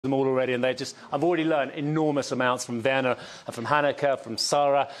them all already, and I've already learned enormous amounts from Werner and from Hanneke, from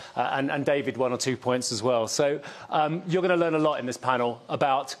Sara, and David, 1 or 2 points as well. So you're going to learn a lot in this panel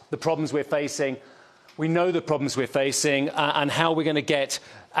about the problems we're facing. We know the problems we're facing and how we're going to get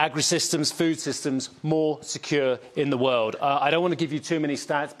agri-systems, food systems more secure in the world. I don't want to give you too many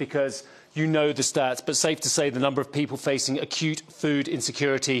stats because you know the stats, but safe to say the number of people facing acute food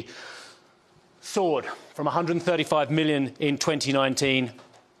insecurity soared from 135 million in 2019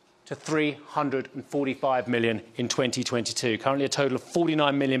 to 345 million in 2022. Currently, a total of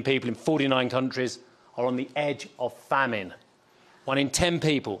 49 million people in 49 countries are on the edge of famine. 1 in 10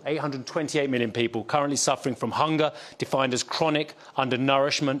 people, 828 million people, currently suffering from hunger, defined as chronic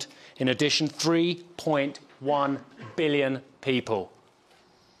undernourishment. In addition, 3.1 billion people,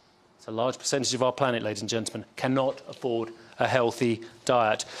 it's a large percentage of our planet, ladies and gentlemen, cannot afford a healthy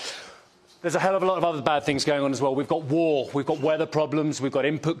diet. There's a hell of a lot of other bad things going on as well. We've got war, we've got weather problems, we've got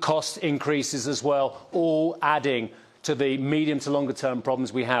input cost increases as well, all adding to the medium to longer term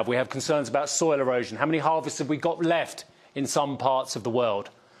problems we have. We have concerns about soil erosion. How many harvests have we got left in some parts of the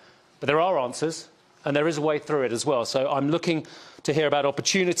world? But there are answers, and there is a way through it as well. So I'm looking to hear about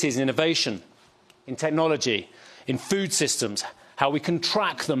opportunities in innovation, in technology, in food systems, how we can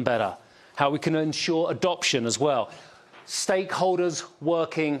track them better, how we can ensure adoption as well. Stakeholders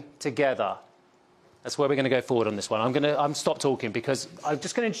working together. That's where we're going to go forward on this one. I'm stop talking because I'm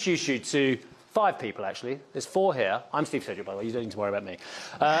just going to introduce you to 5 people, actually. There's 4 here. I'm Steve Sedgwick, by the way. You don't need to worry about me.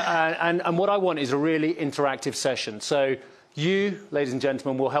 And what I want is a really interactive session. So you, ladies and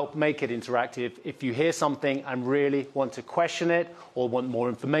gentlemen, will help make it interactive. If you hear something and really want to question it or want more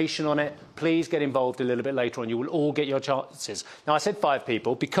information on it, please get involved a little bit later on. You will all get your chances. Now, I said 5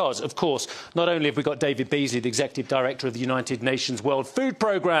 people because, of course, not only have we got David Beasley, the Executive Director of the United Nations World Food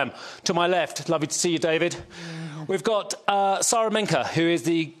Programme, to my left. Lovely to see you, David. We've got Sara Menker, who is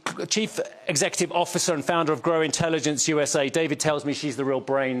the Chief Executive Officer and founder of Grow Intelligence USA. David tells me she's the real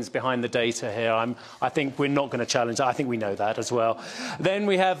brains behind the data here. I think we're not going to challenge that. I think we know that as well. Then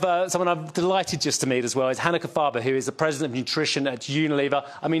we have someone I'm delighted just to meet as well. Is Hanneke Faber, who is the President of Nutrition at Unilever.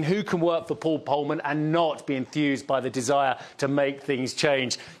 I mean, who can work for Paul Baumann and not be enthused by the desire to make things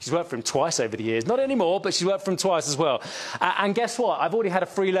change? She's worked for him twice over the years. Not anymore, but she's worked for him twice as well. And guess what? I've already had a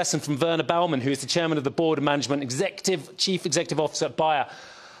free lesson from Werner Baumann, who is the Chairman of the Board of Management, Chief Executive Officer at Bayer,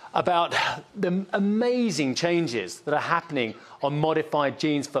 about the amazing changes that are happening on modified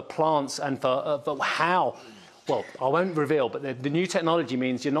genes for plants and for how. Well, I won't reveal, but the new technology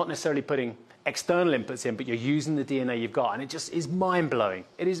means you're not necessarily putting external inputs in, but you're using the DNA you've got, and it just is mind-blowing.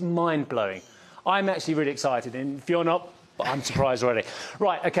 It is mind-blowing. I'm actually really excited, and if you're not, I'm surprised already.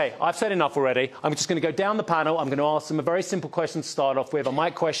 Right, OK, I've said enough already. I'm just going to go down the panel. I'm going to ask them a very simple question to start off with. I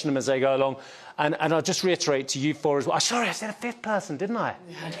might question them as they go along. And I'll just reiterate to you 4 as well. Sorry, I said a 5th person, didn't I?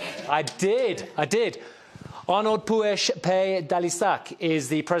 I did. Arnaud Puech-Dalissac is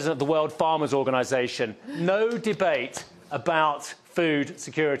the president of the World Farmers Organization. No debate about food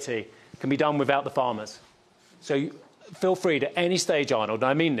security can be done without the farmers. So feel free at any stage, Arnold, and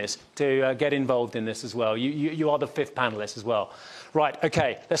I mean this, to get involved in this as well. You are the 5th panelist as well. Right,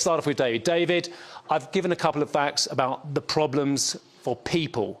 OK, let's start off with David. David, I've given a couple of facts about the problems for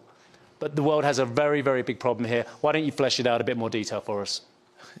people, but the world has a very, very big problem here. Why don't you flesh it out a bit more detail for us?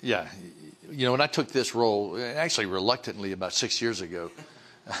 Yeah. You know, when I took this role, actually reluctantly about 6 years ago,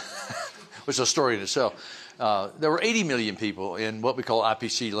 which is a story in itself, there were 80 million people in what we call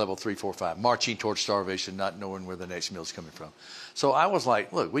IPC level 3, 4, 5, marching towards starvation, not knowing where the next meal is coming from. So I was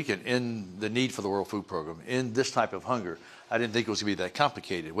like, look, we can end the need for the World Food Program, end this type of hunger. I didn't think it was going to be that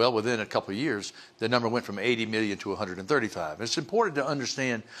complicated. Well, within a couple of years, the number went from 80 million to 135. And it's important to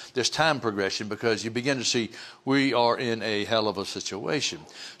understand this time progression because you begin to see we are in a hell of a situation.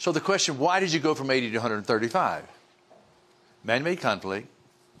 So the question, why did you go from 80 to 135? Man-made conflict,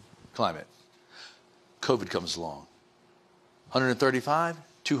 climate. COVID comes along. 135,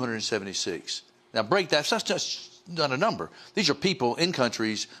 276. Now break that. That's just not a number. These are people in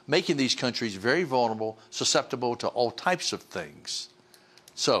countries making these countries very vulnerable, susceptible to all types of things.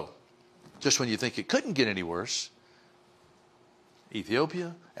 So just when you think it couldn't get any worse,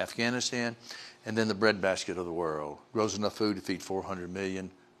 Ethiopia, Afghanistan, and then the breadbasket of the world grows enough food to feed 400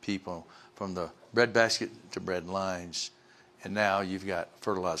 million people from the breadbasket to bread lines. And now you've got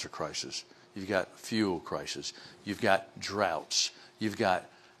fertilizer crisis. You've got fuel crisis. You've got droughts. You've got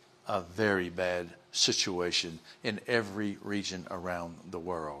a very bad situation in every region around the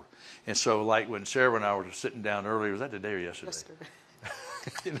world. And so like when Sara and I were sitting down earlier, was that today or yesterday?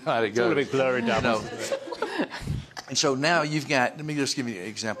 You know how to go. It's all a bit blurry down. And so now you've got, let me just give you an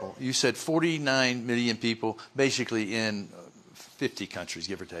example. You said 49 million people basically in 50 countries,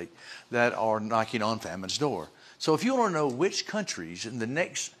 give or take, that are knocking on famine's door. So if you want to know which countries in the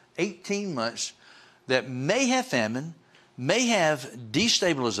next 18 months that may have famine, may have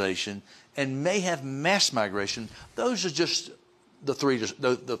destabilization, and may have mass migration, those are just the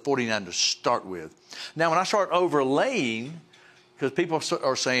 49 to start with. Now, when I start overlaying, because people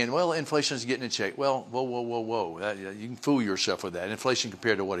are saying, well, inflation is getting in check. Well, whoa. You can fool yourself with that. Inflation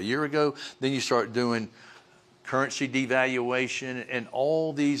compared to, what, a year ago? Then you start doing currency devaluation and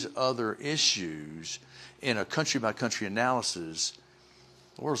all these other issues in a country-by-country analysis.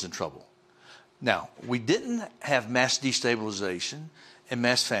 The world's in trouble. Now, we didn't have mass destabilization and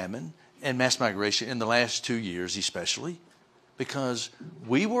mass famine and mass migration in the last 2 years especially, because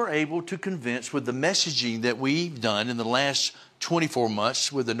we were able to convince with the messaging that we've done in the last 24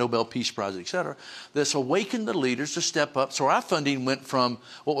 months with the Nobel Peace Prize, et cetera, that's awakened the leaders to step up. So our funding went from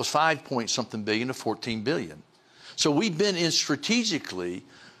what was 5 point something billion to 14 billion. So we've been in strategically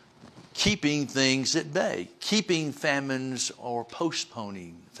keeping things at bay, keeping famines or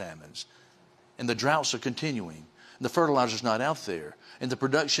postponing famines. And the droughts are continuing. The fertilizer's not out there. And the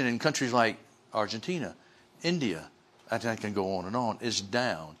production in countries like Argentina, India, I can go on, is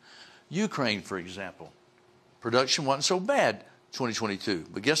down. Ukraine, for example, production wasn't so bad 2022.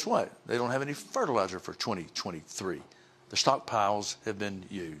 But guess what? They don't have any fertilizer for 2023. The stockpiles have been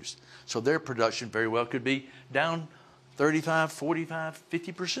used. So their production very well could be down 35, 45,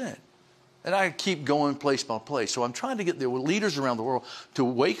 50%. And I keep going place by place. So I'm trying to get the leaders around the world to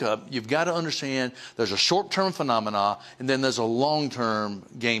wake up. You've got to understand there's a short-term phenomena, and then there's a long-term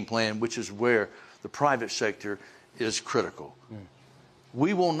game plan, which is where the private sector is critical.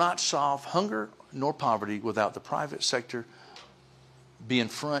 We will not solve hunger nor poverty without the private sector being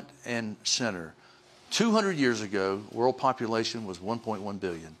front and center. 200 years ago, world population was 1.1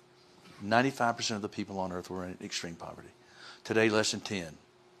 billion. 95% of the people on earth were in extreme poverty. Today, less than 10.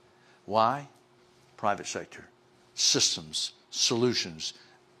 Why? Private sector, systems, solutions,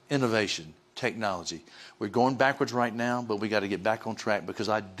 innovation, technology. We're going backwards right now, but we got to get back on track, because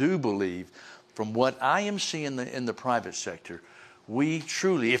I do believe, from what I am seeing in the private sector, we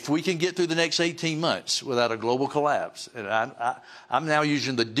truly, if we can get through the next 18 months without a global collapse, and I'm now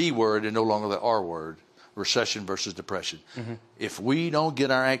using the D word and no longer the R word, recession versus depression. If we don't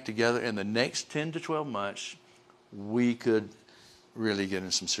get our act together in the next 10 to 12 months, we could really get in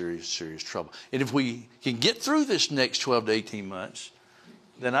some serious trouble. And if we can get through this next 12 to 18 months,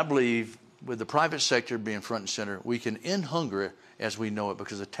 then I believe with the private sector being front and center, we can end hunger as we know it,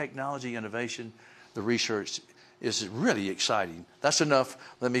 because the technology, innovation, the research is really exciting. That's enough.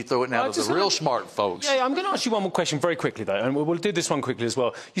 Let me throw it now to the real smart folks. Yeah, I'm going to ask you one more question very quickly, though, and we'll do this one quickly as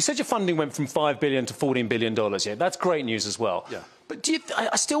well. You said your funding went from $5 billion to $14 billion. Yeah, that's great news as well. Yeah. But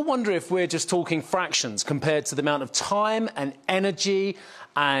I still wonder if we're just talking fractions compared to the amount of time and energy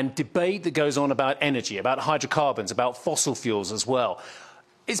and debate that goes on about energy, about hydrocarbons, about fossil fuels as well.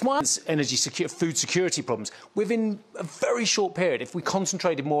 It's my food security problems. Within a very short period, if we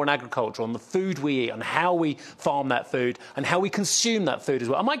concentrated more on agriculture, on the food we eat, on how we farm that food, and how we consume that food as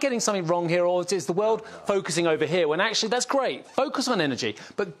well. Am I getting something wrong here, or is the world focusing over here when actually that's great? Focus on energy,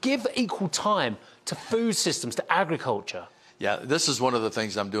 but give equal time to food systems, to agriculture. Yeah, this is one of the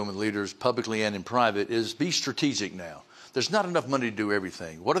things I'm doing with leaders, publicly and in private, is be strategic now. There's not enough money to do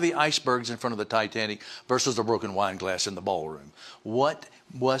everything. What are the icebergs in front of the Titanic versus the broken wine glass in the ballroom? What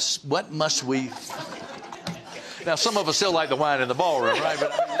must we... Now, some of us still like the wine in the ballroom, right?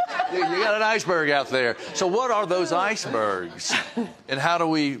 But you got an iceberg out there. So what are those icebergs? And how do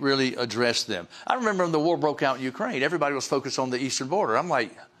we really address them? I remember when the war broke out in Ukraine, everybody was focused on the eastern border. I'm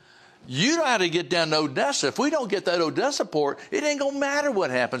like, you know how to get down to Odessa. If we don't get that Odessa port, it ain't going to matter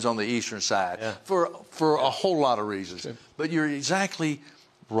what happens on the eastern side for a whole lot of reasons. Sure. But you're exactly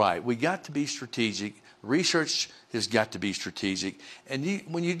right. We got to be strategic. Research has got to be strategic. And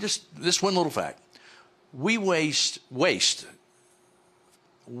this one little fact, we waste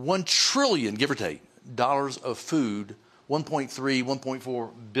 1 trillion, give or take, dollars of food, 1.3,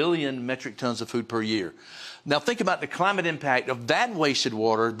 1.4 billion metric tons of food per year. Now think about the climate impact of that wasted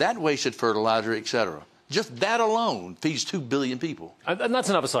water, that wasted fertilizer, et cetera. Just that alone feeds 2 billion people. And that's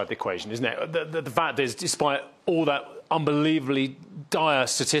another side of the equation, isn't it? The fact is, despite all that unbelievably dire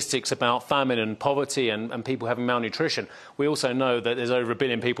statistics about famine and poverty and people having malnutrition, we also know that there's over 1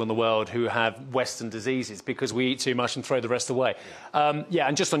 billion people in the world who have Western diseases because we eat too much and throw the rest away.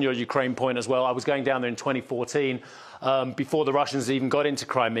 And just on your Ukraine point as well, I was going down there in 2014 before the Russians even got into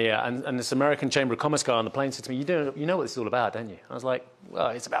Crimea, and this American Chamber of Commerce guy on the plane said to me, you know what this is all about, don't you? I was like, well,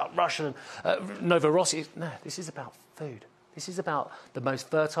 it's about Russia and Novorossiysk. No, this is about food. This is about the most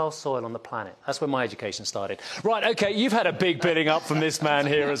fertile soil on the planet. That's where my education started. Right, OK, you've had a big bidding up from this man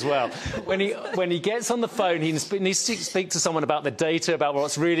here as well. When he gets on the phone, he needs to speak to someone about the data, about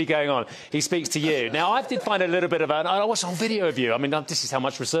what's really going on. He speaks to you. Now, I did find a little bit of I watched a whole video of you. I mean, this is how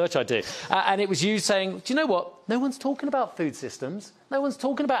much research I do. And it was you saying, do you know what? No one's talking about food systems. No one's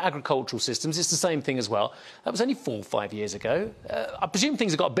talking about agricultural systems. It's the same thing as well. That was only 4 or 5 years ago. I presume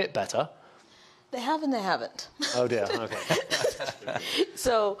things have got a bit better. They have and they haven't. Oh, dear. OK.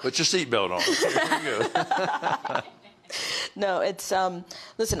 So, put your seatbelt on. No, it's,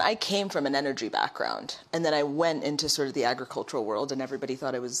 listen, I came from an energy background, and then I went into sort of the agricultural world, and everybody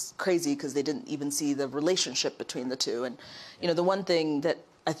thought I was crazy because they didn't even see the relationship between the two. And, you know, the one thing that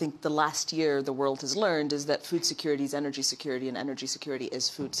I think the last year the world has learned is that food security is energy security, and energy security is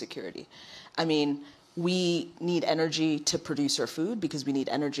food security. I mean, we need energy to produce our food because we need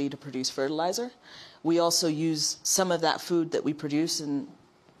energy to produce fertilizer. We also use some of that food that we produce in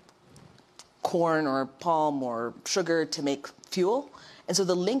corn or palm or sugar to make fuel. And so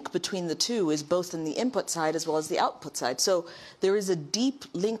the link between the two is both in the input side as well as the output side. So there is a deep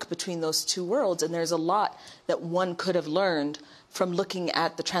link between those two worlds, and there's a lot that one could have learned from looking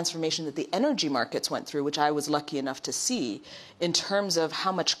at the transformation that the energy markets went through, which I was lucky enough to see, in terms of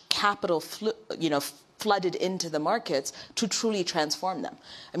how much capital flooded into the markets to truly transform them.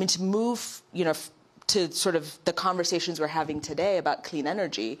 I mean, to move, to sort of the conversations we're having today about clean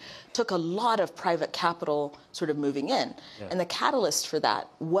energy took a lot of private capital sort of moving in. Yeah. And the catalyst for that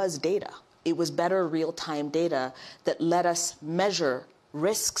was data. It was better real-time data that let us measure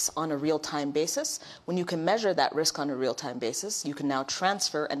risks on a real-time basis. When you can measure that risk on a real-time basis, you can now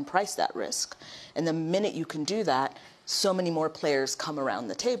transfer and price that risk. And the minute you can do that, so many more players come around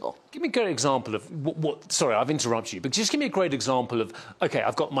the table. Give me a great example of sorry, I've interrupted you, but just give me a great example of, OK,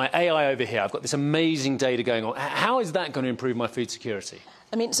 I've got my AI over here, I've got this amazing data going on. How is that going to improve my food security?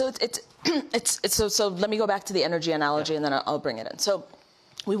 I mean, so so let me go back to the energy analogy, and then I'll bring it in. So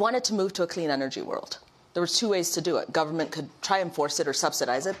we wanted to move to a clean energy world. There were 2 ways to do it. Government could try and force it or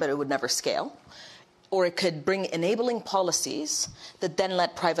subsidize it, but it would never scale. Or it could bring enabling policies that then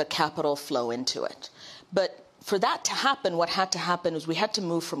let private capital flow into it. But for that to happen, what had to happen is we had to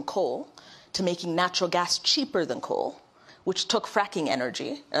move from coal to making natural gas cheaper than coal, which took fracking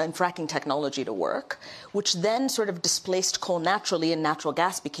energy and fracking technology to work, which then sort of displaced coal naturally, and natural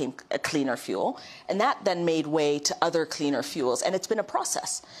gas became a cleaner fuel. And that then made way to other cleaner fuels. And it's been a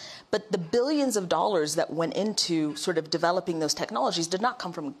process. But the billions of dollars that went into sort of developing those technologies did not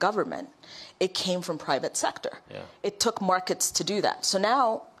come from government. It came from private sector. Yeah. It took markets to do that. So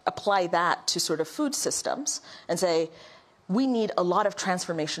now apply that to sort of food systems and say, we need a lot of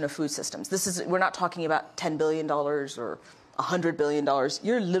transformation of food systems. We're not talking about $10 billion or $100 billion.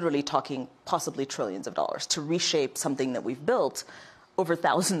 You're literally talking possibly trillions of dollars to reshape something that we've built over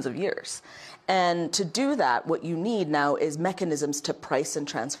thousands of years. And to do that, what you need now is mechanisms to price and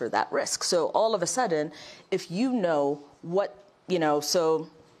transfer that risk. So all of a sudden, if you know what, so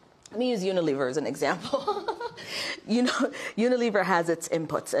let me use Unilever as an example. Unilever has its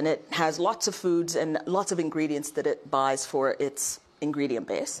inputs, and it has lots of foods and lots of ingredients that it buys for its ingredient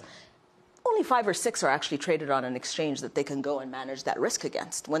base. Only 5 or 6 are actually traded on an exchange that they can go and manage that risk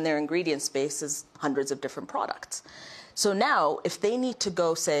against, when their ingredient base is hundreds of different products. So now, if they need to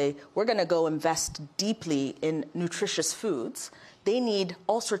go say, we're going to go invest deeply in nutritious foods, they need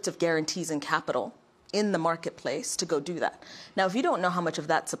all sorts of guarantees and capital in the marketplace to go do that. Now, if you don't know how much of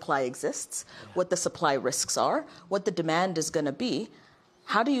that supply exists, what the supply risks are, what the demand is going to be,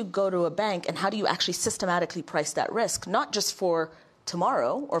 how do you go to a bank and how do you actually systematically price that risk, not just for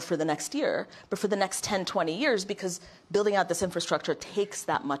tomorrow or for the next year, but for the next 10, 20 years, because building out this infrastructure takes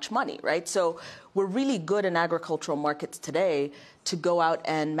that much money, right? So we're really good in agricultural markets today to go out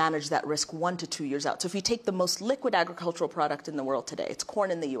and manage that risk 1 to 2 years out. So if you take the most liquid agricultural product in the world today, it's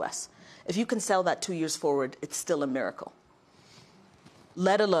corn in the US. If you can sell that 2 years forward, it's still a miracle.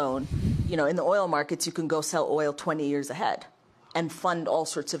 Let alone, in the oil markets, you can go sell oil 20 years ahead and fund all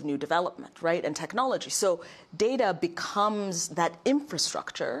sorts of new development, right, and technology. So data becomes that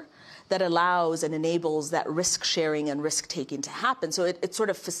infrastructure that allows and enables that risk sharing and risk taking to happen. So it sort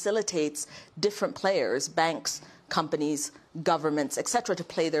of facilitates different players, banks, companies, governments, et cetera, to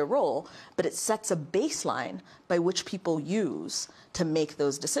play their role, but it sets a baseline by which people use to make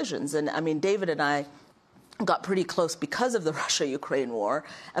those decisions. And I mean, David and I got pretty close because of the Russia-Ukraine war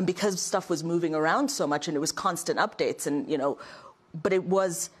and because stuff was moving around so much and it was constant updates and, but it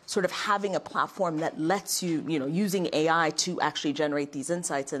was sort of having a platform that lets you, using AI to actually generate these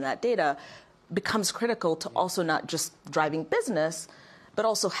insights and that data becomes critical to also not just driving business, but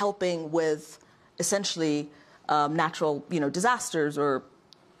also helping with essentially natural, disasters or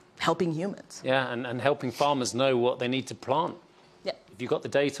helping humans. Yeah, and helping farmers know what they need to plant. Yep. If you've got the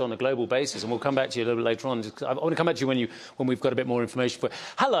data on a global basis, and we'll come back to you a little bit later on. I want to come back to you when we've got a bit more information for you.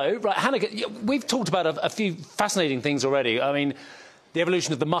 Hello, right, Hanneke, we've talked about a few fascinating things already. I mean, the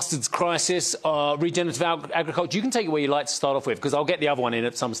evolution of the mustards crisis, regenerative agriculture. You can take it where you like to start off with, because I'll get the other one in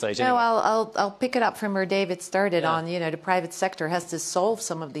at some stage. Anyway. No, I'll pick it up from where David started on, the private sector has to solve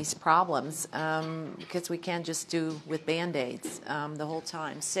some of these problems because we can't just do with Band-Aids the whole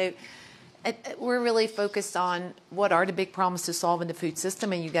time. So we're really focused on what are the big problems to solve in the food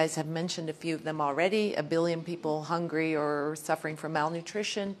system, and you guys have mentioned a few of them already. 1 billion people hungry or suffering from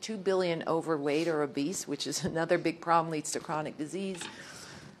malnutrition, 2 billion overweight or obese, which is another big problem, leads to chronic disease.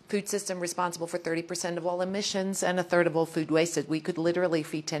 Food system responsible for 30% of all emissions and a third of all food wasted. We could literally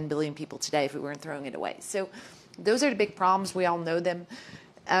feed 10 billion people today if we weren't throwing it away. So those are the big problems. We all know them.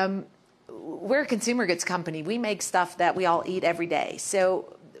 We're a consumer goods company. We make stuff that we all eat every day.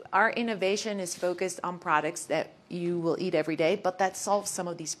 So our innovation is focused on products that you will eat every day, but that solves some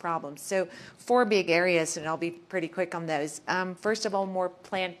of these problems. So 4 big areas, and I'll be pretty quick on those. First of all, more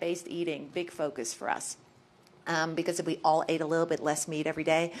plant-based eating, big focus for us. Because if we all ate a little bit less meat every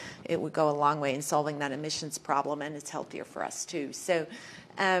day, it would go a long way in solving that emissions problem, and it's healthier for us too. So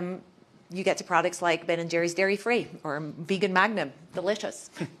you get to products like Ben & Jerry's Dairy Free or Vegan Magnum,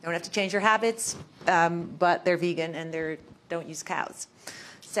 delicious. Don't have to change your habits, but they're vegan and they don't use cows.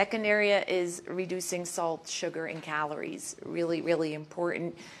 Second area is reducing salt, sugar, and calories. Really, really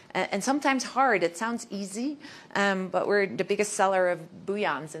important. And sometimes hard. It sounds easy, but we're the biggest seller of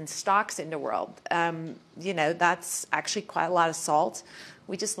bouillons and stocks in the world. That's actually quite a lot of salt.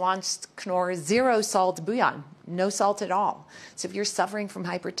 We just launched Knorr Zero Salt Bouillon. No salt at all. So if you're suffering from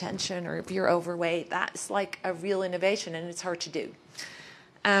hypertension or if you're overweight, that's like a real innovation, and it's hard to do.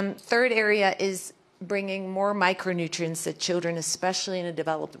 Third area is bringing more micronutrients that children, especially in a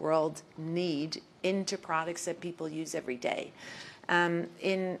developed world, need into products that people use every day.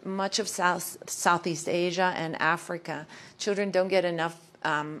 In much of Southeast Asia and Africa, children don't get enough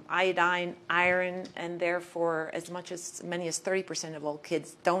iodine, iron, and therefore as many as 30% of all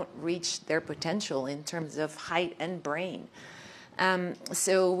kids don't reach their potential in terms of height and brain.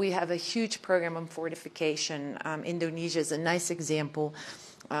 So we have a huge program on fortification. Indonesia is a nice example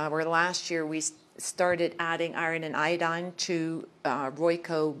where last year we started adding iron and iodine to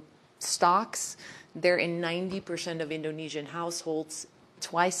Royco stocks. They're in 90% of Indonesian households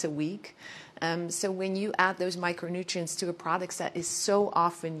twice a week. So when you add those micronutrients to a product that is so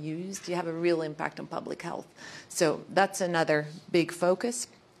often used, you have a real impact on public health. So that's another big focus.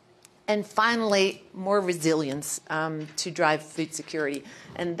 And finally, more resilience to drive food security.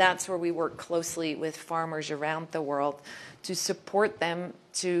 And that's where we work closely with farmers around the world to support them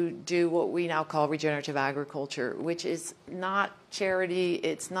to do what we now call regenerative agriculture, which is not charity,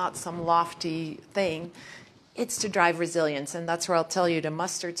 it's not some lofty thing, it's to drive resilience. And that's where I'll tell you the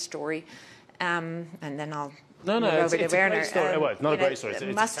mustard story, and then I'll move over to Werner. It's a great story. Well, it's not a great story, it's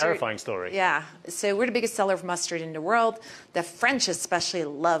a terrifying story. Yeah, so we're the biggest seller of mustard in the world. The French especially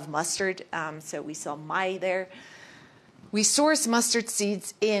love mustard, so we sell maïs there. We source mustard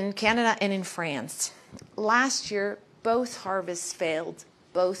seeds in Canada and in France. Last year, both harvests failed,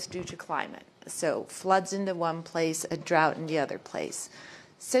 both due to climate. So floods in the one place, a drought in the other place.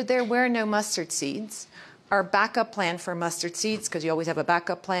 So there were no mustard seeds. Our backup plan for mustard seeds, because you always have a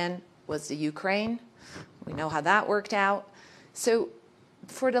backup plan, was the Ukraine. We know how that worked out. So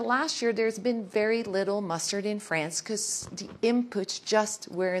for the last year, there's been very little mustard in France because the inputs just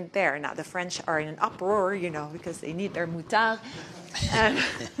weren't there. Now, the French are in an uproar, because they need their moutarde.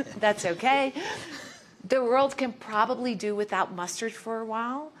 That's okay. The world can probably do without mustard for a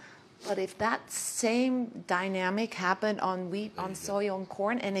while, but if that same dynamic happened on wheat, on soy, on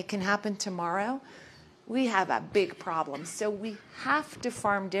corn, and it can happen tomorrow, we have a big problem. So we have to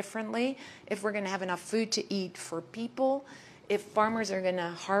farm differently if we're going to have enough food to eat for people, if farmers are going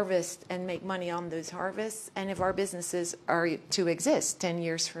to harvest and make money on those harvests, and if our businesses are to exist 10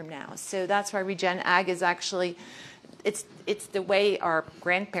 years from now. So that's why Regen Ag is actually... It's the way our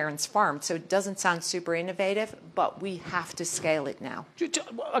grandparents farmed, so it doesn't sound super innovative, but we have to scale it now.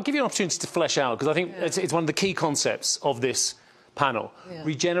 I'll give you an opportunity to flesh out, because I think it's one of the key concepts of this panel,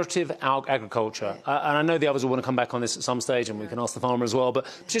 regenerative agriculture. And I know the others will want to come back on this at some stage, and we can ask the farmer as well, but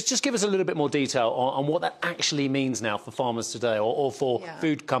just give us a little bit more detail on what that actually means now for farmers today, or for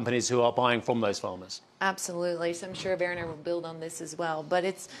food companies who are buying from those farmers. Absolutely. So I'm sure Werner will build on this as well, but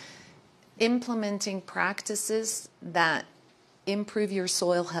it's implementing practices that improve your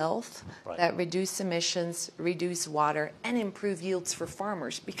soil health, that reduce emissions, reduce water, and improve yields for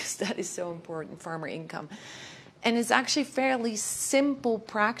farmers, because that is so important, farmer income. And it's actually fairly simple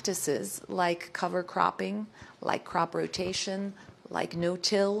practices like cover cropping, like crop rotation, like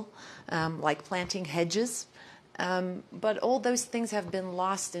no-till, like planting hedges. But all those things have been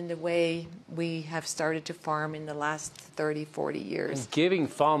lost in the way we have started to farm in the last 30, 40 years. And giving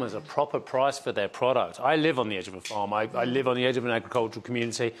farmers a proper price for their product. I live on the edge of a farm. I live on the edge of an agricultural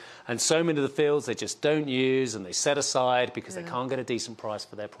community, and so many of the fields they just don't use and they set aside because they can't get a decent price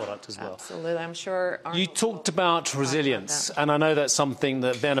for their product as well. Absolutely. I'm sure You talked about resilience, and I know that's something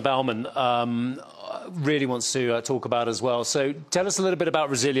that Werner Baumann really wants to talk about as well. So tell us a little bit about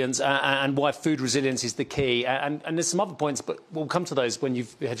resilience and why food resilience is the key. And there's some other points, but we'll come to those when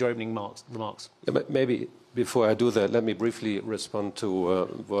you've had your opening remarks. Yeah, but maybe before I do that, let me briefly respond to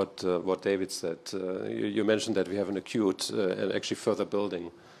what David said. You mentioned that we have an acute and actually further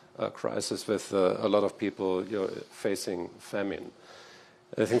building crisis with a lot of people facing famine.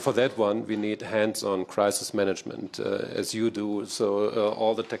 I think for that one, we need hands-on crisis management, as you do. So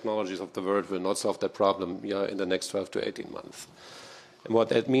all the technologies of the world will not solve that problem in the next 12 to 18 months. And what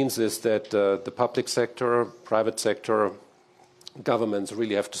that means is that the public sector, private sector, governments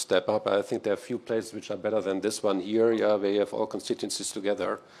really have to step up. I think there are a few places which are better than this one here, where you have all constituencies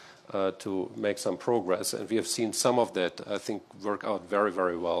together to make some progress. And we have seen some of that, I think, work out very,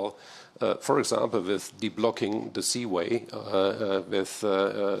 very well. For example, with deblocking the seaway with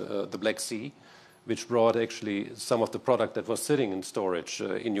the Black Sea, which brought actually some of the product that was sitting in storage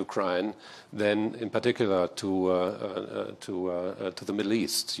in Ukraine, then in particular to the Middle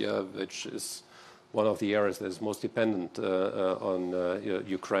East, which is one of the areas that is most dependent on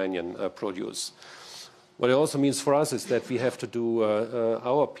Ukrainian produce. What it also means for us is that we have to do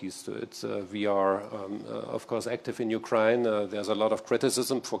our piece to it. We are, of course, active in Ukraine. There's a lot of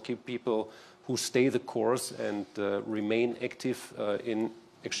criticism for people who stay the course and remain active in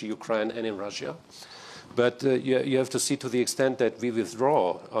actually Ukraine and in Russia. But you have to see to the extent that we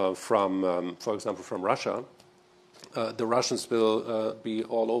withdraw from, for example, from Russia, the Russians will be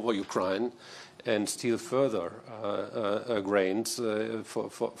all over Ukraine and steal further grains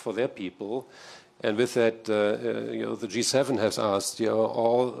for their people. And with that, the G7 has asked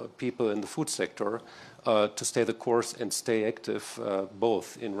all people in the food sector to stay the course and stay active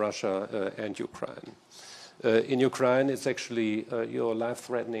both in Russia and Ukraine. In Ukraine, it's actually a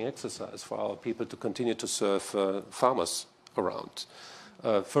life-threatening exercise for our people to continue to serve farmers around.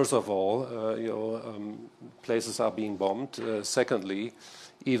 First of all, places are being bombed. Secondly,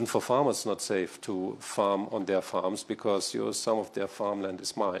 even for farmers, not safe to farm on their farms because some of their farmland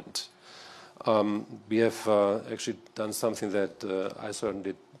is mined. We have actually done something that I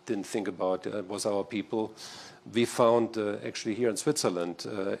certainly didn't think about. It was our people. We found actually here in Switzerland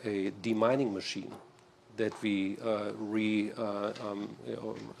a demining machine that we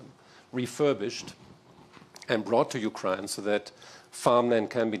refurbished and brought to Ukraine so that farmland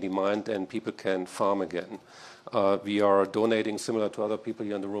can be demined and people can farm again. We are donating, similar to other people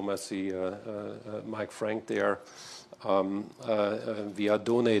here in the room. I see Mike Frank there. We are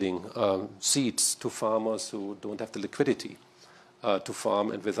donating seeds to farmers who don't have the liquidity to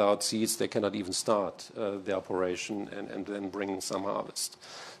farm, and without seeds they cannot even start the operation and then bring some harvest.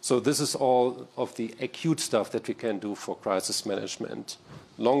 So this is all of the acute stuff that we can do for crisis management.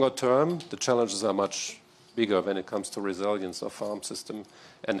 Longer term, the challenges are much bigger when it comes to resilience of farm system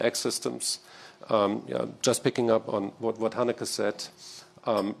and ag systems. Just picking up on what Hanneke said,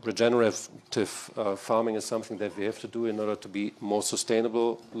 regenerative farming is something that we have to do in order to be more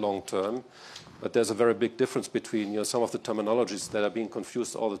sustainable long term. But there's a very big difference between some of the terminologies that are being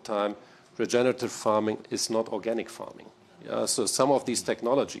confused all the time. Regenerative farming is not organic farming. So some of these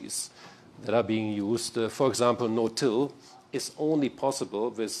technologies that are being used, for example, no-till, is only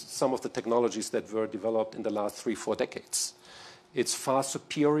possible with some of the technologies that were developed in the last 3-4 decades. It's far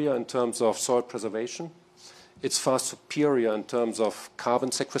superior in terms of soil preservation. It's far superior in terms of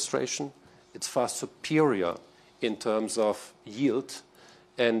carbon sequestration. It's far superior in terms of yield.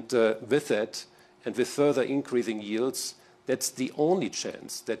 And with that, and with further increasing yields, that's the only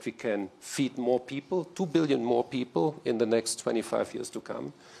chance that we can feed more people, 2 billion more people in the next 25 years to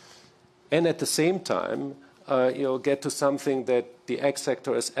come. And at the same time, get to something that the ag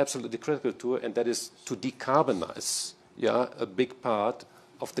sector is absolutely critical to, and that is to decarbonize a big part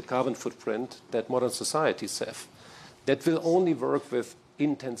of the carbon footprint that modern societies have. That will only work with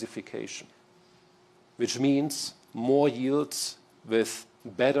intensification, which means more yields with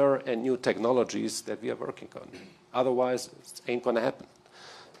better and new technologies that we are working on. Otherwise, it ain't going to happen.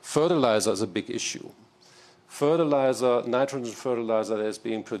 Fertilizer is a big issue. Fertilizer, nitrogen fertilizer that is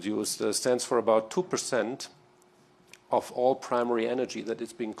being produced stands for about 2% of all primary energy that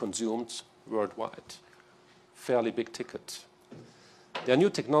is being consumed worldwide. fairly big ticket. There are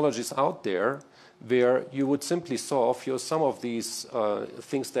new technologies out there where you would simply solve some of these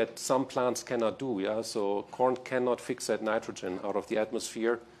things that some plants cannot do. Yeah? So corn cannot fix that nitrogen out of the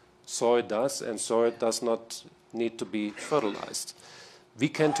atmosphere. Soy does, and soy does not need to be fertilized. We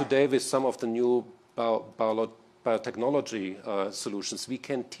can today, with some of the new biotechnology solutions, we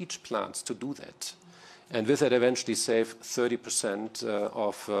can teach plants to do that. And with that, eventually save 30%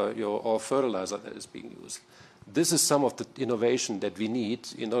 of all fertilizer that is being used. This is some of the innovation that we need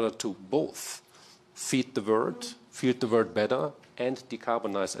in order to both feed the world better, and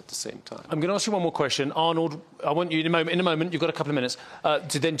decarbonize at the same time. I'm going to ask you one more question. Arnold, I want you in a moment, you've got a couple of minutes,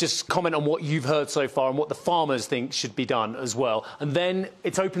 to then just comment on what you've heard so far and what the farmers think should be done as well. And then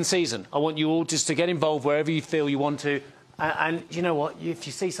it's open season. I want you all just to get involved wherever you feel you want to. And you know what? If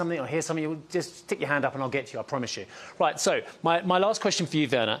you see something or hear something, you just stick your hand up and I'll get to you, I promise you. Right, so my last question for you,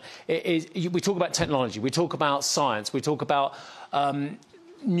 Werner, is we talk about technology, we talk about science, we talk about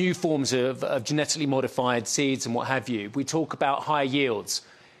new forms of genetically modified seeds and what have you. We talk about higher yields.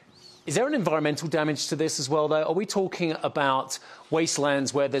 Is there an environmental damage to this as well, though? Are we talking about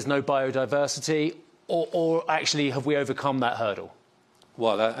wastelands where there's no biodiversity, or actually have we overcome that hurdle?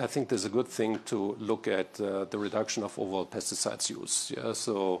 Well, I think there's a good thing to look at the reduction of overall pesticides use. Yeah?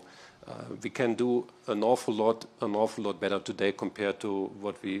 So we can do an awful lot better today compared to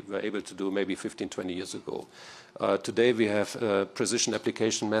what we were able to do maybe 15, 20 years ago. Today we have precision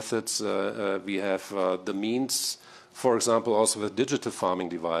application methods. We have the means, for example, also with digital farming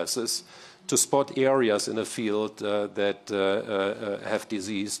devices, to spot areas in a field that have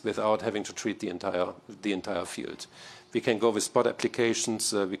disease without having to treat the entire field. We can go with spot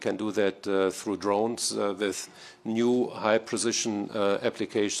applications. We can do that through drones with new high-precision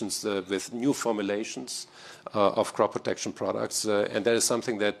applications with new formulations of crop protection products. And that is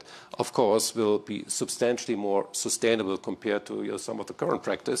something that, of course, will be substantially more sustainable compared to some of the current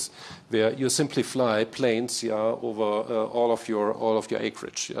practice, where you simply fly planes over all of your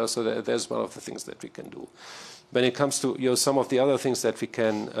acreage. So that's one of the things that we can do. When it comes to some of the other things that we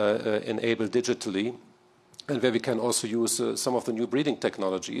can enable digitally, and where we can also use some of the new breeding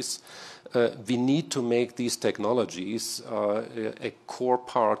technologies, we need to make these technologies a core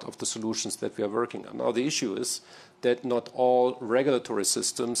part of the solutions that we are working on. Now, the issue is that not all regulatory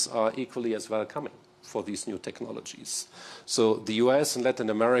systems are equally as welcoming for these new technologies. So the US and Latin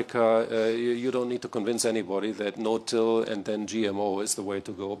America, you don't need to convince anybody that no-till and then GMO is the way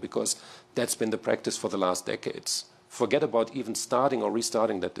to go, because that's been the practice for the last decades. Forget about even starting or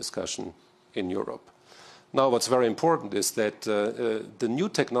restarting that discussion in Europe. Now, what's very important is that the new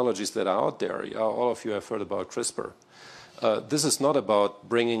technologies that are out there, all of you have heard about CRISPR. This is not about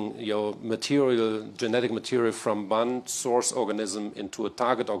bringing genetic material from one source organism into a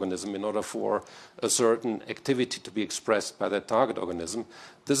target organism in order for a certain activity to be expressed by that target organism.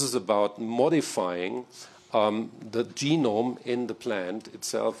 This is about modifying the genome in the plant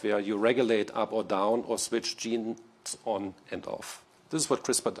itself, where you regulate up or down or switch genes on and off. This is what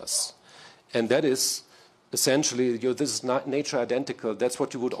CRISPR does. And that is essentially, this is not nature identical. That's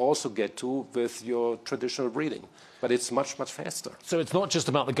what you would also get to with your traditional breeding. But it's much, much faster. So it's not just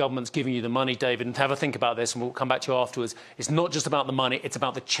about the governments giving you the money, David, and have a think about this, and we'll come back to you afterwards. It's not just about the money. It's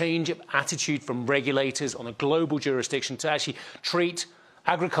about the change of attitude from regulators on a global jurisdiction to actually treat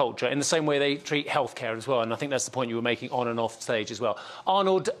agriculture in the same way they treat healthcare as well. And I think that's the point you were making on and off stage as well.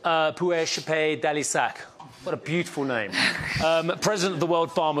 Arnold Pouet-Chapet-Dalissac. What a beautiful name. President of the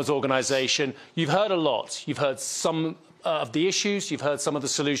World Farmers Organization. You've heard a lot. You've heard some of the issues. You've heard some of the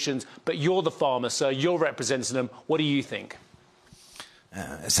solutions. But you're the farmer, sir. You're representing them. What do you think?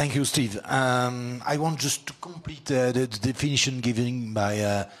 Thank you, Steve. I want just to complete the definition given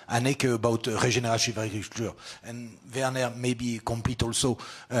by Hanneke about regenerative agriculture. And Werner maybe complete also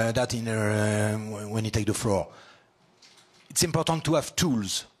that in when you take the floor. It's important to have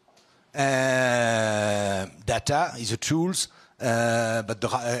tools. Data is a tools,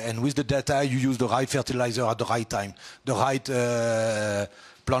 and with the data you use the right fertilizer at the right time, the right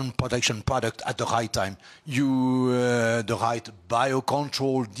plant protection product at the right time, the right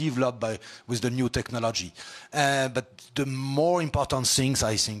biocontrol developed with the new technology. But the more important things,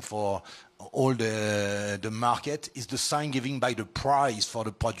 I think, for all the market is the sign given by the price for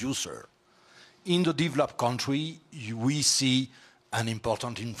the producer. In the developed country, we see an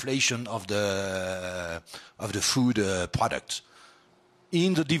important inflation of the food product.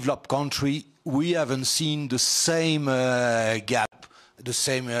 In the developed country, we haven't seen the same gap, the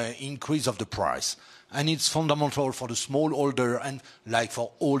same increase of the price. And it's fundamental for the smallholder and like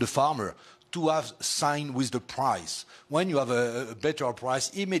for all the farmer to have sign with the price. When you have a better price,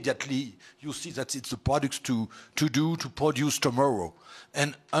 immediately you see that it's the products to produce tomorrow.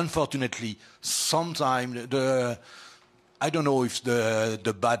 And unfortunately, sometimes I don't know if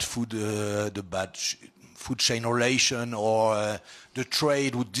the bad food, food chain relation or the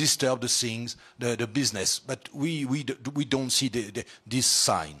trade would disturb the things, the business. But we don't see this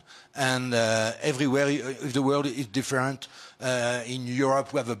sign. And everywhere the world is different. In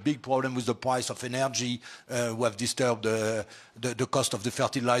Europe, we have a big problem with the price of energy. We have disturbed the cost of the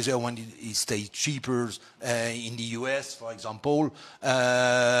fertilizer when it stays cheaper. In the US, for example,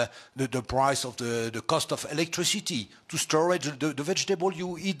 the price of the cost of electricity to storage the vegetable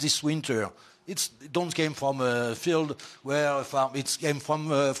you eat this winter. It don't came from a field where a farm. It came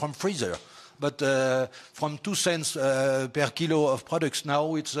from freezer. But from 2 cents per kilo of products,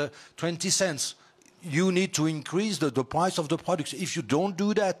 now it's 20 cents. You need to increase the price of the products. If you don't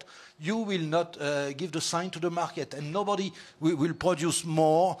do that, you will not give the sign to the market, and nobody will produce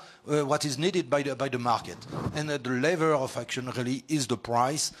more what is needed by the market. And the lever of action really is the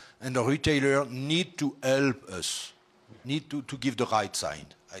price, and the retailer need to help us, need to give the right sign,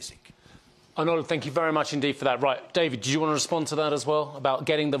 I think. Arnaud, thank you very much indeed for that. Right, David, do you want to respond to that as well, about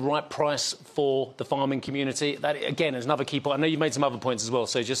getting the right price for the farming community? That, again, is another key point. I know you've made some other points as well,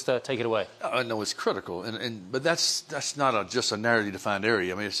 so just take it away. I know it's critical, but that's not just a narrowly defined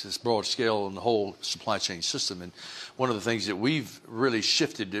area. I mean, it's broad scale in the whole supply chain system. And one of the things that we've really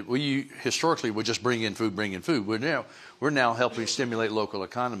shifted, that we historically would just bring in food. We're now helping stimulate local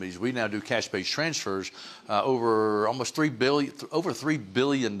economies. We now do cash-based transfers over almost $3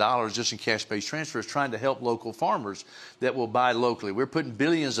 billion just in cash-based transfers, trying to help local farmers that will buy locally. We're putting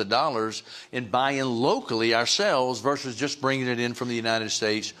billions of dollars in buying locally ourselves versus just bringing it in from the United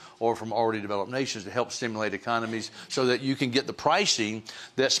States or from already developed nations to help stimulate economies so that you can get the pricing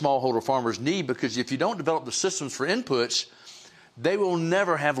that smallholder farmers need, because if you don't develop the systems for inputs, they will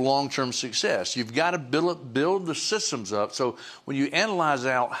never have long-term success. You've got to build the systems up. So when you analyze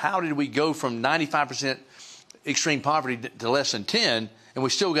out how did we go from 95% extreme poverty to less than 10, and we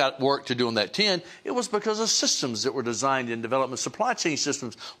still got work to do on that 10, it was because of systems that were designed in development. Supply chain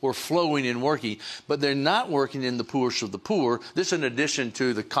systems were flowing and working, but they're not working in the poorest of the poor. This in addition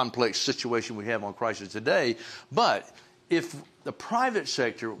to the complex situation we have on crisis today. But if the private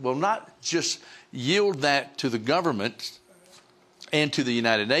sector will not just yield that to the government and to the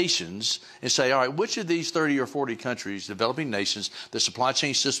United Nations and say, all right, which of these 30 or 40 countries, developing nations, the supply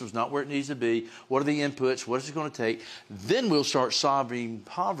chain system is not where it needs to be, what are the inputs, what is it going to take, then we'll start solving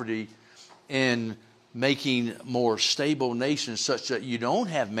poverty and making more stable nations such that you don't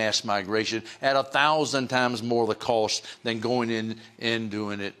have mass migration at 1,000 times more the cost than going in and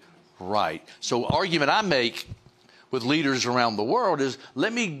doing it right. So argument I make with leaders around the world is,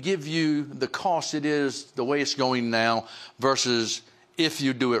 let me give you the cost it is the way it's going now versus if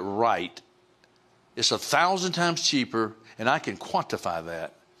you do it right. It's 1,000 times cheaper, and I can quantify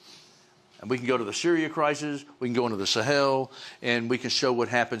that. And we can go to the Syria crisis, we can go into the Sahel, and we can show what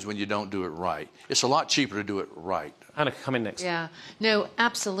happens when you don't do it right. It's a lot cheaper to do it right. Hanneke, come in next. Yeah, no,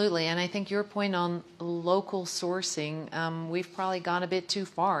 absolutely. And I think your point on local sourcing, we've probably gone a bit too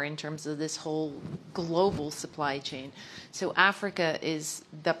far in terms of this whole global supply chain. So Africa is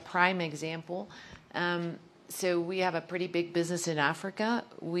the prime example. So we have a pretty big business in Africa.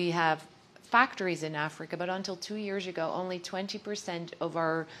 We have factories in Africa, but until 2 years ago, only 20% of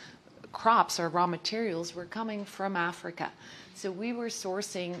our crops or raw materials were coming from Africa. So we were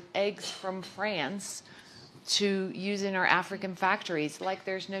sourcing eggs from France to use in our African factories like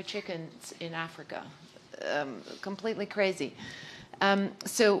there's no chickens in Africa. Completely crazy.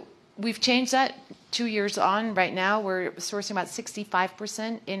 So we've changed that 2 years on. Right now we're sourcing about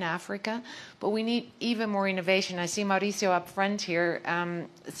 65% in Africa, but we need even more innovation. I see Mauricio up front here.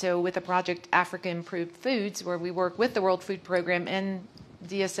 So with the project Africa Improved Foods, where we work with the World Food Programme and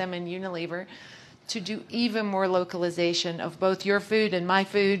DSM and Unilever to do even more localization of both your food and my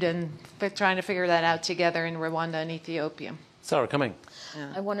food, and trying to figure that out together in Rwanda and Ethiopia. Sarah, coming.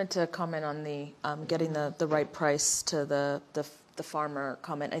 Yeah. I wanted to comment on the getting the right price to the farmer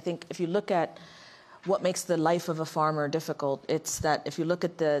comment. I think if you look at what makes the life of a farmer difficult, it's that if you look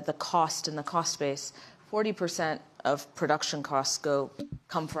at the cost and the cost base, 40% of production costs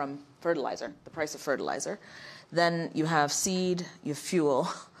come from fertilizer, the price of fertilizer. Then you have seed, you have fuel,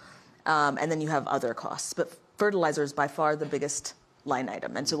 and then you have other costs. But fertilizer is by far the biggest line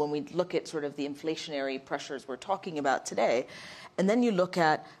item. And so when we look at sort of the inflationary pressures we're talking about today, and then you look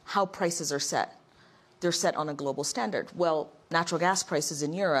at how prices are set, they're set on a global standard. Well, natural gas prices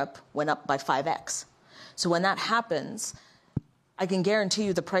in Europe went up by 5x. So when that happens, I can guarantee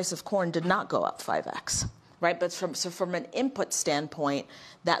you the price of corn did not go up 5x. Right, but from an input standpoint,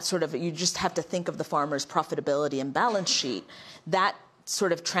 that sort of, you just have to think of the farmer's profitability and balance sheet. That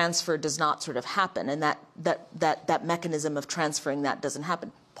sort of transfer does not sort of happen, and that mechanism of transferring that doesn't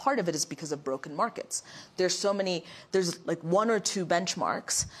happen. Part of it is because of broken markets. There's like 1 or 2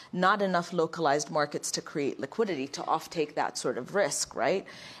 benchmarks, not enough localized markets to create liquidity to offtake that sort of risk, right?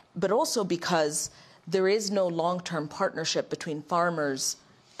 But also because there is no long-term partnership between farmers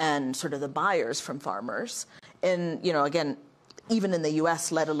and sort of the buyers from farmers. And, again, even in the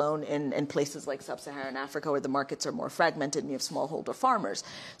US, let alone in places like sub-Saharan Africa where the markets are more fragmented and you have smallholder farmers.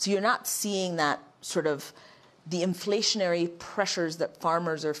 So you're not seeing that sort of the inflationary pressures that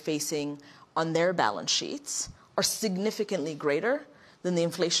farmers are facing on their balance sheets are significantly greater than the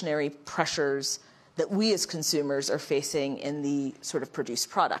inflationary pressures that we as consumers are facing in the sort of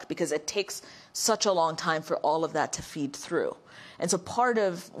produced product, because it takes such a long time for all of that to feed through. And so part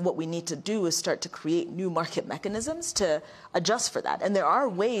of what we need to do is start to create new market mechanisms to adjust for that. And there are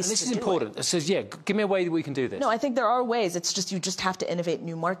ways to do it. This is important. So, yeah, give me a way that we can do this. No, I think there are ways. It's just you just have to innovate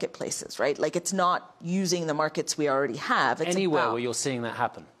new marketplaces, right? Like, it's not using the markets we already have. It's anywhere where you're seeing that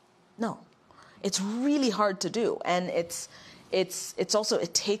happen? No. It's really hard to do. And it's also,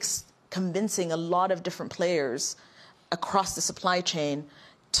 it takes convincing a lot of different players across the supply chain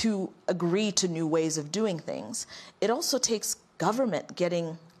to agree to new ways of doing things. It also takes government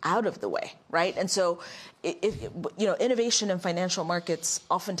getting out of the way, right? And so, innovation in financial markets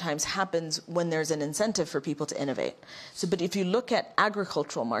oftentimes happens when there's an incentive for people to innovate. So, but if you look at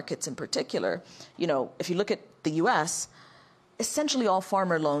agricultural markets in particular, if you look at the US, essentially all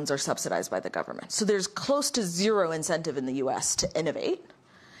farmer loans are subsidized by the government. So there's close to zero incentive in the US to innovate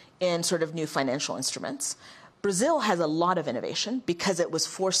in sort of new financial instruments. Brazil has a lot of innovation because it was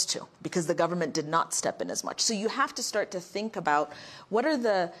forced to, because the government did not step in as much. So you have to start to think about what are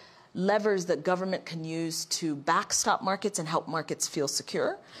the levers that government can use to backstop markets and help markets feel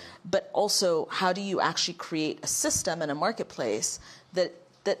secure, but also how do you actually create a system and a marketplace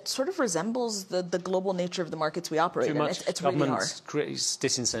that sort of resembles the global nature of the markets we operate in. It's really hard. Creates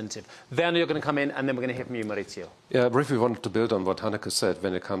disincentive. Werner, you're going to come in, and then we're going to hear from you, Maurizio. Yeah, I briefly wanted to build on what Hanneke said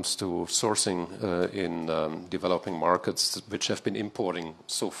when it comes to sourcing in developing markets, which have been importing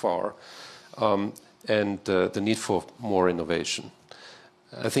so far, and the need for more innovation.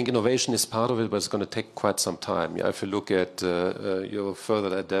 I think innovation is part of it, but it's going to take quite some time. Yeah, if you look at your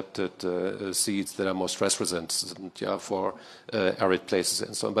further adapted seeds that are more stress resistant, for arid places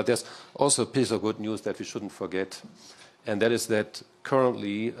and so on. But there's also a piece of good news that we shouldn't forget, and that is that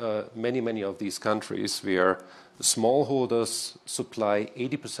currently many of these countries where smallholders supply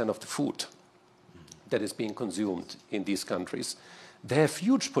 80% of the food that is being consumed in these countries, they have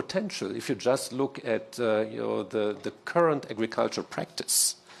huge potential if you just look at the current agricultural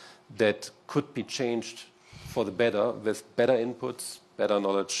practice that could be changed for the better with better inputs, better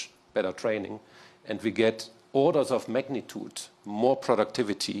knowledge, better training, and we get orders of magnitude more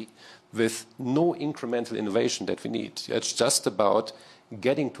productivity with no incremental innovation that we need. It's just about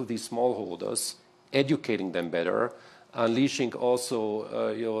getting to these smallholders, educating them better, unleashing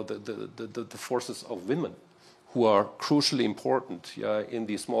also the forces of women, who are crucially important in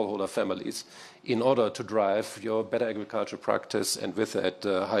these smallholder families in order to drive your better agricultural practice and with that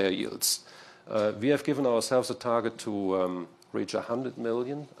higher yields. We have given ourselves a target to reach 100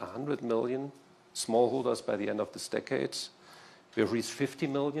 million smallholders by the end of this decade. We have reached 50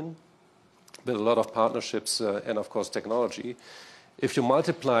 million with a lot of partnerships and, of course, technology. If you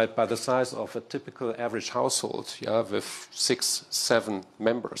multiply it by the size of a typical average household, with 6-7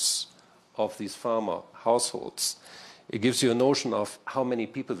 members of these farmer households, it gives you a notion of how many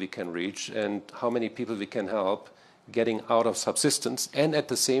people we can reach and how many people we can help getting out of subsistence and at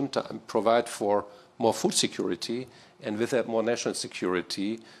the same time provide for more food security and with that more national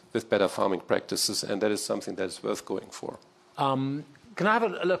security with better farming practices, and that is something that is worth going for. Can I have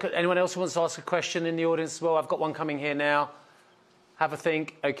a look at anyone else who wants to ask a question in the audience as well? I've got one coming here now. Have a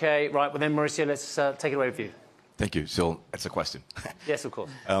think. Okay, right, well then Maurizio, let's take it away with you. Thank you. So that's a question. Yes, of course.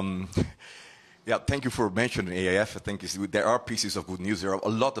 Yeah, thank you for mentioning AIF. I think there are pieces of good news. There are a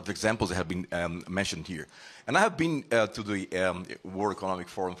lot of examples that have been mentioned here. And I have been to the World Economic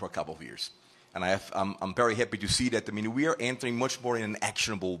Forum for a couple of years. And I'm very happy to see that. I mean, we are entering much more in an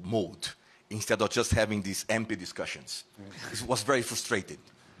actionable mode instead of just having these empty discussions. It was very frustrating.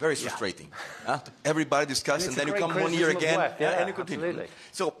 Very frustrating. Everybody discusses, and then you come 1 year again, and you continue. Absolutely.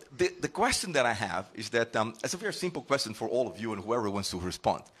 So the question that I have is that it's a very simple question for all of you and whoever wants to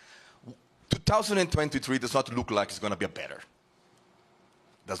respond. 2023 does not look like it's going to be better.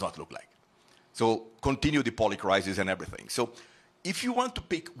 Does not look like. So continue the poly crisis and everything. So if you want to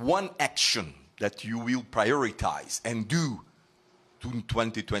pick one action that you will prioritize and do in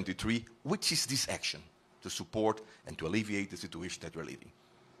 2023, which is this action to support and to alleviate the situation that we're living?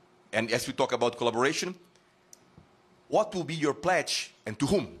 And as we talk about collaboration, what will be your pledge and to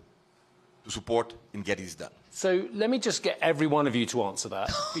whom to support in getting this done? So let me just get every one of you to answer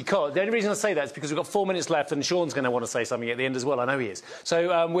that. Because the only reason I say that is because we've got 4 minutes left and Sean's going to want to say something at the end as well. I know he is.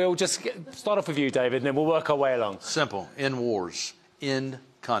 So we'll just start off with you, David, and then we'll work our way along. Simple. End wars. End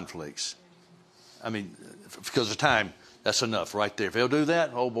conflicts. I mean, because of time, that's enough right there. If they'll do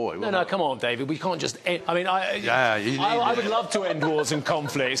that, oh boy. No, come on, David. We can't just end. I mean, I would love to end wars and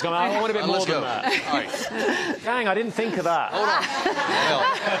conflicts. I want a bit more than that. All right. Gang, I didn't think of that. Hold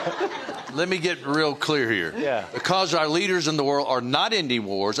on. Well, let me get real clear here. Yeah. Because our leaders in the world are not ending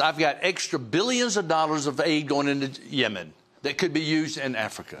wars, I've got extra billions of dollars of aid going into Yemen that could be used in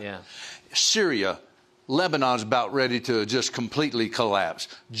Africa. Yeah. Syria, Lebanon's about ready to just completely collapse.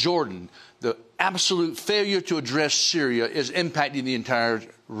 Jordan, the absolute failure to address Syria is impacting the entire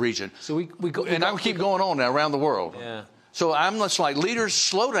region. So and I keep going on now around the world. Yeah. So I'm just like, leaders,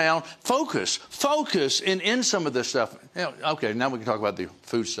 slow down, focus, and end some of this stuff. Okay, now we can talk about the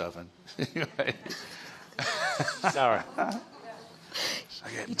food stuff. Sara.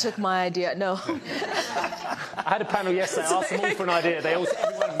 You took my idea. No. I had a panel yesterday. I asked them all for an idea. Everyone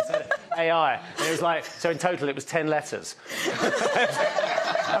of them said AI. And it was like, so in total it was 10 letters.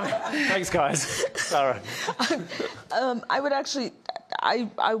 Thanks, guys. Sara. I would actually,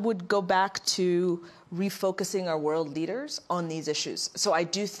 I would go back to refocusing our world leaders on these issues. So I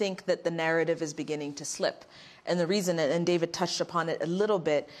do think that the narrative is beginning to slip. And the reason, and David touched upon it a little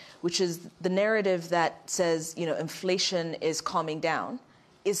bit, which is the narrative that says, inflation is calming down,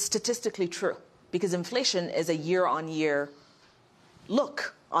 is statistically true. Because inflation is a year-on-year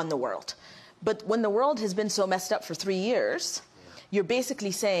look on the world. But when the world has been so messed up for 3 years, you're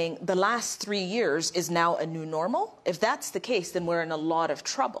basically saying the last 3 years is now a new normal. If that's the case, then we're in a lot of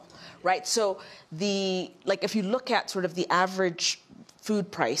trouble, right? So if you look at sort of the average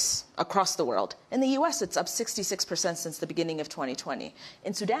food price across the world, in the US, it's up 66% since the beginning of 2020.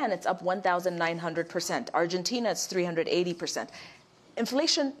 In Sudan, it's up 1,900%. Argentina, it's 380%.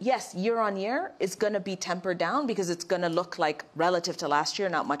 Inflation, yes, year on year is going to be tempered down because it's going to look like relative to last year,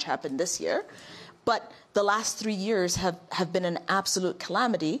 not much happened this year. But the last 3 years have been an absolute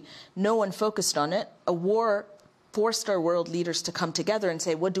calamity. No one focused on it. A war forced our world leaders to come together and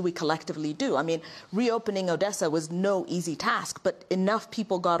say, what do we collectively do? I mean, reopening Odessa was no easy task, but enough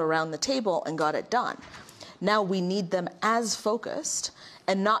people got around the table and got it done. Now we need them as focused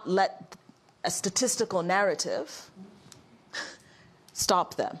and not let a statistical narrative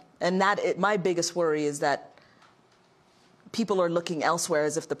stop them. And my biggest worry is that people are looking elsewhere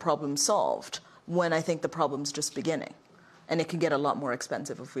as if the problem's solved, when I think the problem's just beginning. And it can get a lot more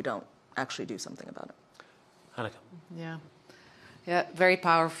expensive if we don't actually do something about it. Hanneke. Yeah, very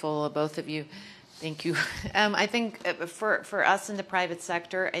powerful, both of you. Thank you. I think for us in the private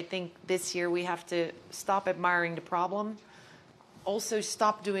sector, I think this year we have to stop admiring the problem, also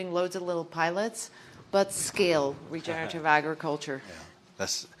stop doing loads of little pilots, but scale regenerative agriculture. Yeah,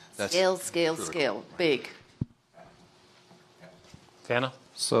 that's scale, big. Werner?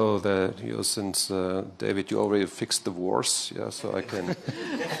 So since David, you already fixed the wars, yeah, so I can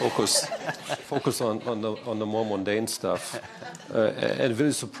focus on the more mundane stuff. And it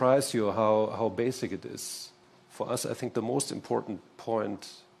will surprise you how basic it is. For us, I think the most important point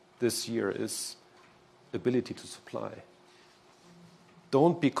this year is ability to supply.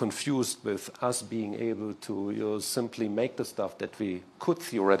 Don't be confused with us being able to simply make the stuff that we could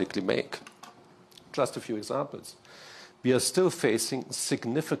theoretically make. Just a few examples. We are still facing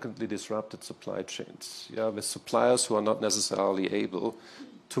significantly disrupted supply chains, with suppliers who are not necessarily able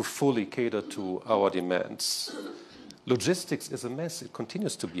to fully cater to our demands. Logistics is a mess. It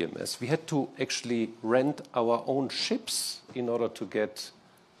continues to be a mess. We had to actually rent our own ships in order to get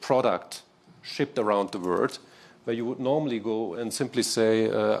product shipped around the world, where you would normally go and simply say,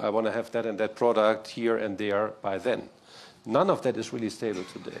 I want to have that and that product here and there by then. None of that is really stable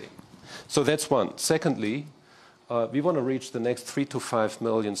today. So that's one. Secondly, we want to reach the next 3 to 5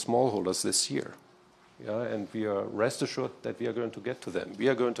 million smallholders this year. And we are rest assured that we are going to get to them. We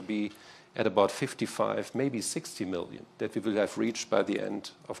are going to be at about 55, maybe 60 million that we will have reached by the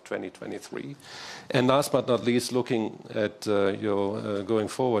end of 2023. And last but not least, looking at going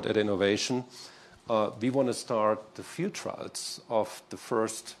forward at innovation, we want to start the field trials of the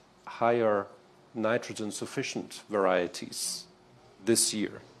first higher nitrogen sufficient varieties this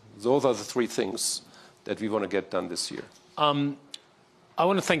year. Those are the three things that we want to get done this year. I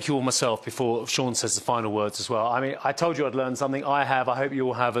want to thank you all myself before Sean says the final words as well. I mean, I told you I'd learned something. I have. I hope you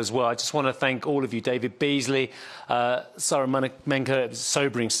all have as well. I just want to thank all of you, David Beasley, Sara Menker,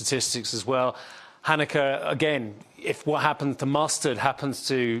 sobering statistics as well. Hanneke, again, if what happens to mustard happens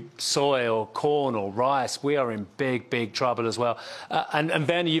to soy or corn or rice, we are in big, big trouble as well. And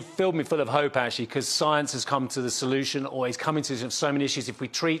Werner, you've filled me full of hope, actually, because science has come to the solution, or is coming to so many issues. If we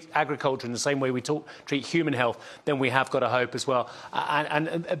treat agriculture in the same way we treat human health, then we have got a hope as well. And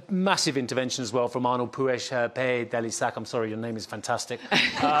a massive intervention as well from Arnold Puech-Delisac. I'm sorry, your name is fantastic.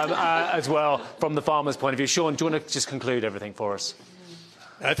 As well, from the farmer's point of view. Sean, do you want to just conclude everything for us?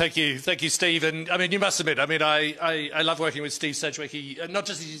 Thank you, Steve. And I mean, you must admit, I mean, I love working with Steve Sedgwick. He not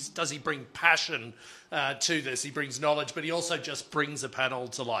just does he bring passion to this, he brings knowledge, but he also just brings a panel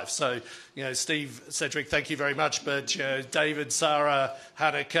to life. So, you know, Steve Sedgwick, thank you very much. But you know, David, Sara,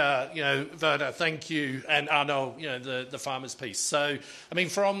 Hanneke, you know, Werner, thank you, and Arno, you know, the farmer's piece. So, I mean,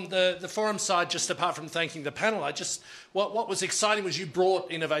 from the forum side, just apart from thanking the panel, what was exciting was you brought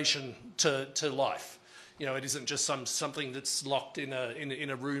innovation to life. You know, it isn't just something that's locked in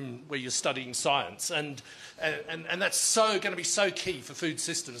a room where you're studying science, and that's going to be so key for food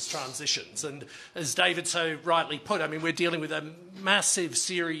systems transitions. And as David so rightly put, I mean, we're dealing with a massive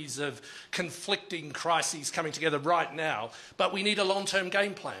series of conflicting crises coming together right now, but we need a long-term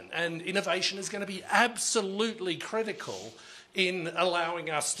game plan, and innovation is going to be absolutely critical in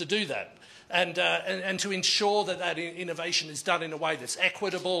allowing us to do that. And to ensure that innovation is done in a way that's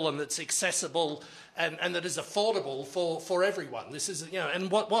equitable and that's accessible and that is affordable for everyone. This is, you know,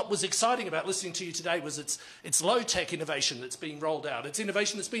 and what was exciting about listening to you today was it's low-tech innovation that's being rolled out. It's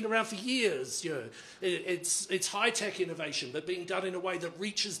innovation that's been around for years. You know, it's high-tech innovation, but being done in a way that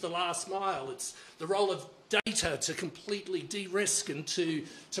reaches the last mile. It's the role of data to completely de-risk and to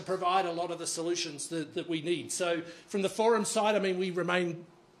provide a lot of the solutions that we need. So from the forum side, I mean, we remain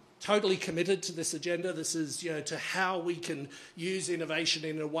totally committed to this agenda. This is, you know, to how we can use innovation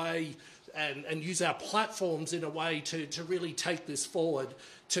in a way and use our platforms in a way to really take this forward,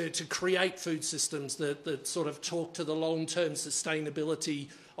 to create food systems that sort of talk to the long-term sustainability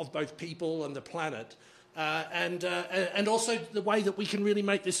of both people and the planet. And also the way that we can really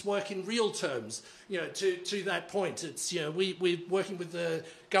make this work in real terms, you know, to that point. It's, you know, we're working with the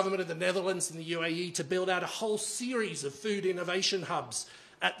government of the Netherlands and the UAE to build out a whole series of food innovation hubs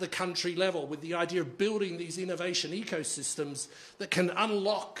at the country level, with the idea of building these innovation ecosystems that can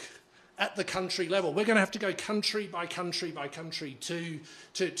unlock at the country level. We're going to have to go country by country by country to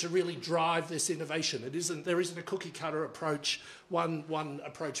really drive this innovation. There isn't a cookie cutter approach, one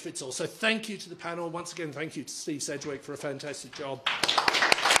approach fits all. So thank you to the panel. Once again, thank you to Steve Sedgwick for a fantastic job.